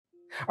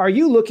Are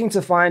you looking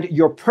to find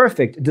your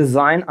perfect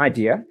design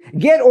idea?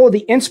 Get all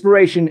the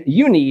inspiration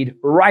you need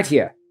right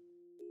here.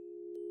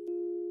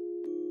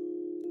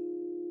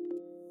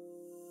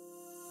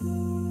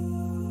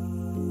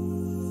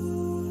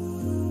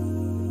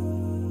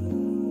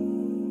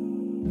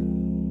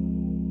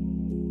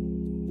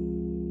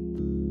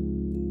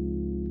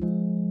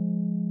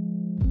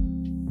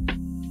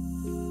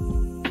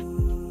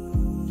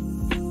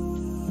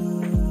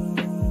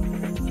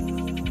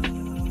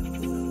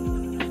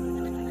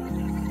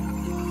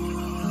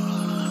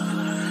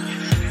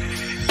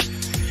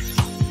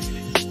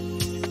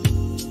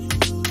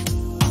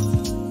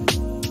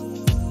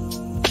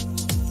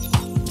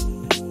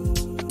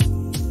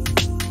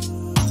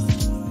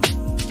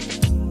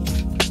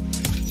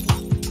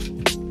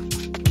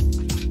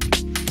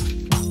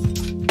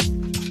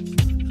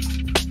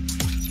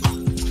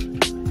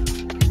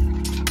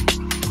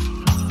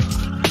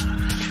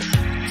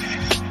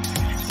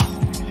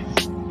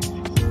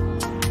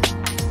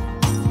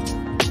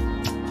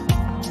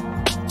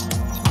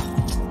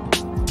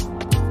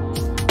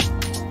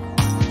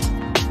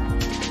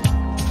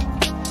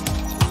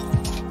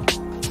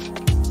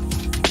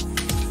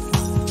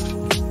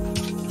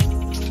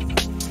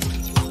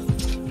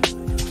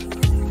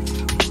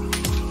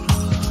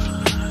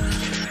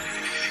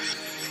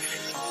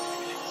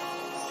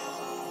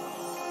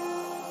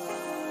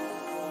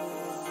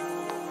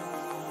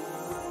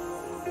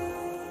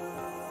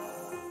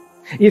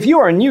 If you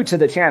are new to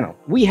the channel,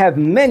 we have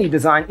many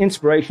design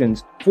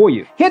inspirations for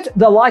you. Hit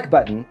the like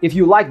button if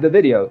you like the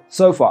video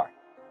so far.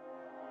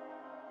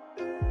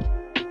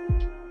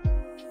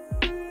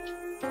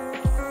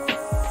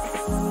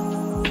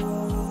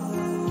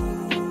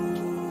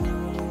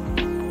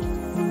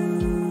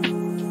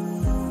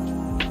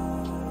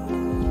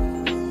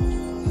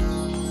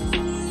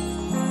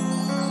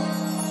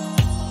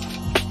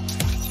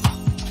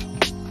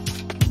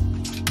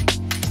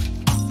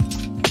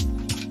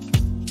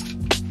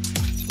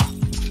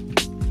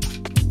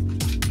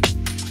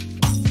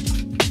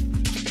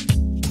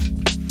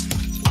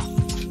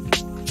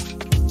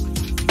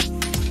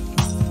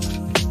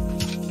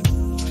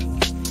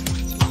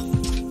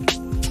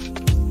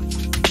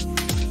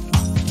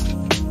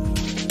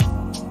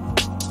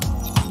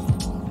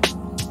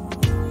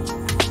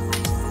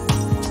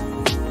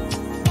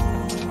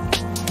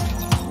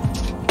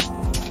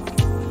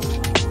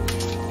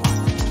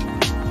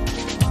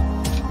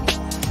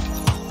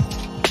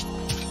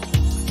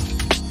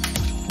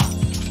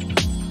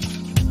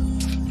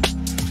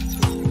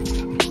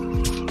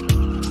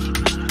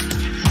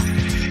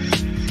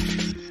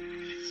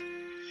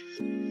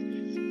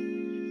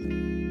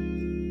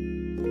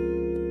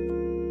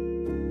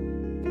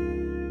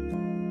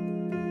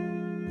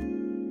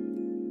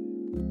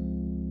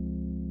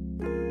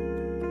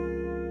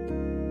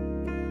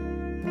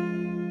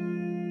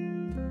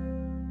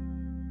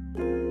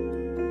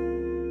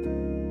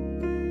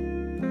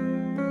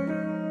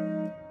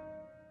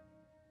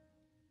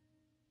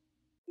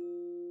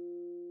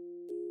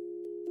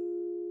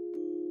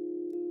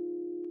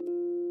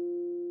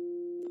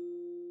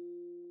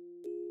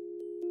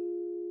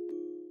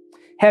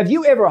 Have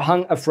you ever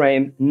hung a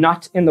frame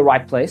not in the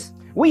right place?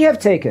 We have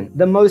taken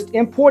the most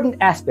important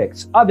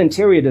aspects of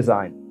interior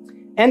design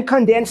and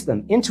condensed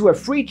them into a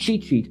free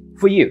cheat sheet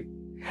for you.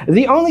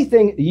 The only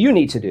thing you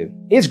need to do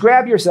is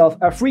grab yourself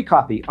a free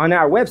copy on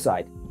our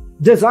website,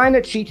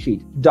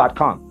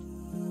 designercheatsheet.com.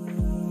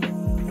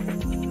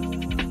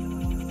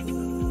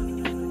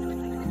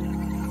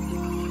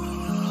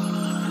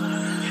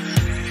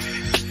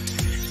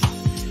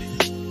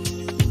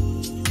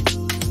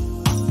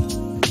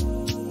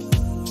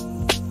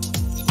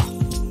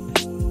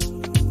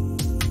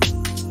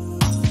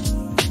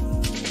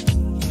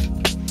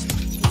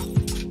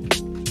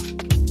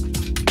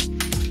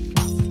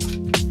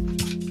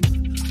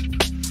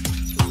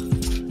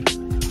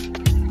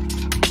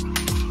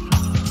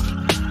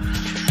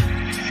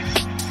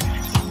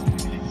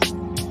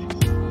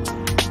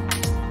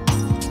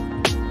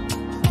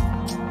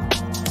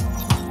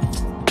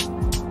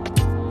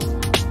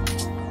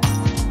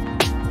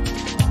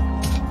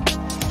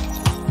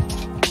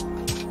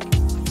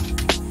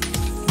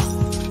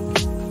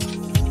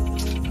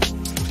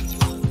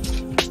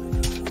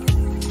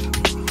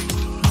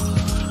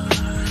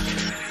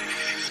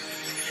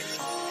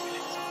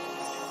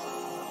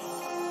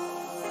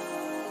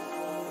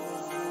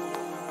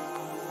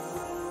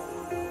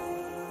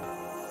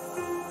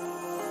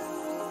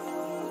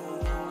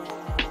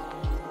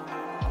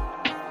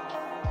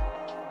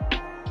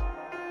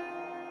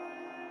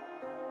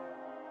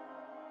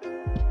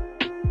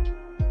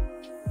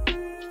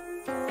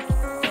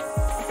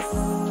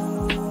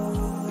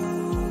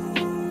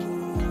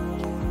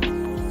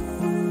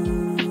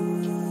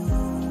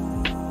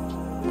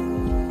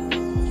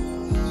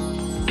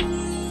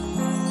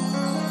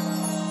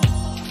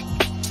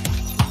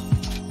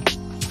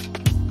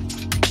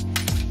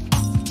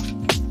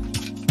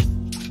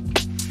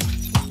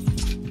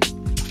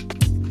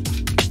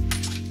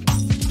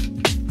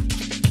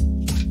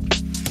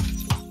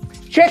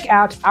 Check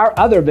out our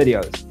other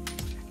videos.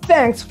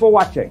 Thanks for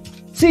watching.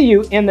 See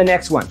you in the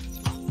next one.